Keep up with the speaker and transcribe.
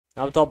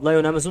How to apply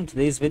on Amazon.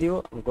 Today's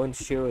video I'm going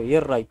to show you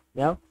here right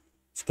now.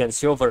 As you can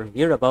see over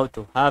here, about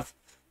to have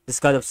this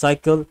kind of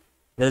cycle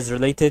that is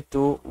related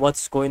to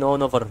what's going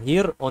on over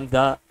here on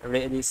the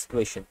real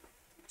situation.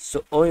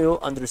 So all you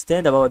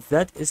understand about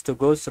that is to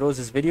go through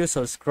this video,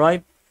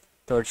 subscribe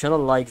to our channel,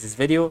 like this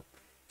video.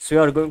 So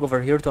we are going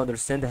over here to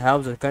understand how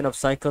the kind of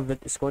cycle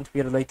that is going to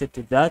be related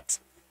to that,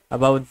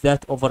 about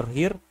that over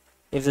here.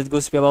 If it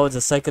goes to be about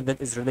the cycle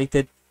that is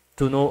related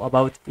to know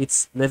about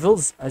its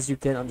levels, as you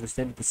can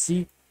understand to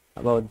see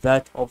about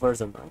that over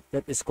the night.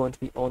 That is going to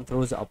be on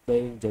through the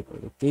applying the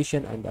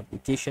location and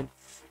application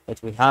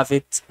that we have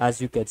it, as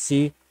you can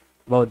see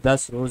about that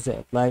through the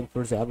applying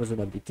for the Amazon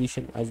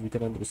application, as we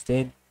can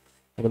understand,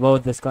 and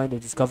about this kind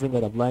of discovering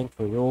and applying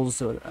for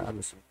roles on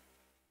Amazon.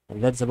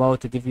 And that's about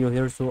to give you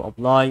here to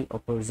apply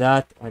for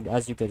that, and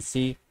as you can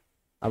see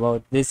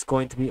about this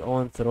going to be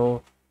on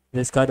through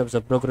this kind of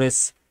the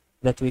progress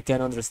that we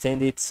can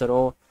understand it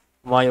through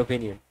my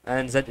opinion.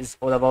 And that is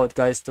all about,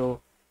 guys, to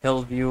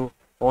help you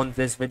on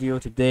this video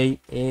today.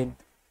 And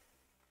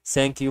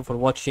thank you for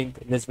watching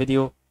this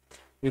video.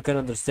 You can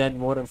understand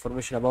more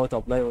information about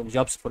apply on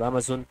jobs for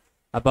Amazon,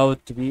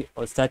 about to be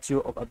a statue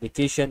of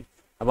application,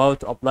 about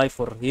to apply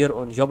for here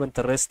on job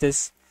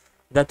interests,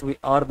 that we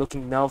are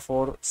looking now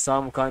for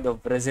some kind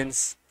of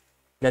presence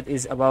that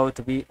is about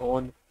to be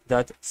on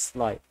that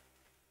slide.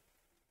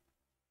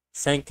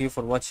 Thank you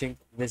for watching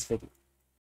this video.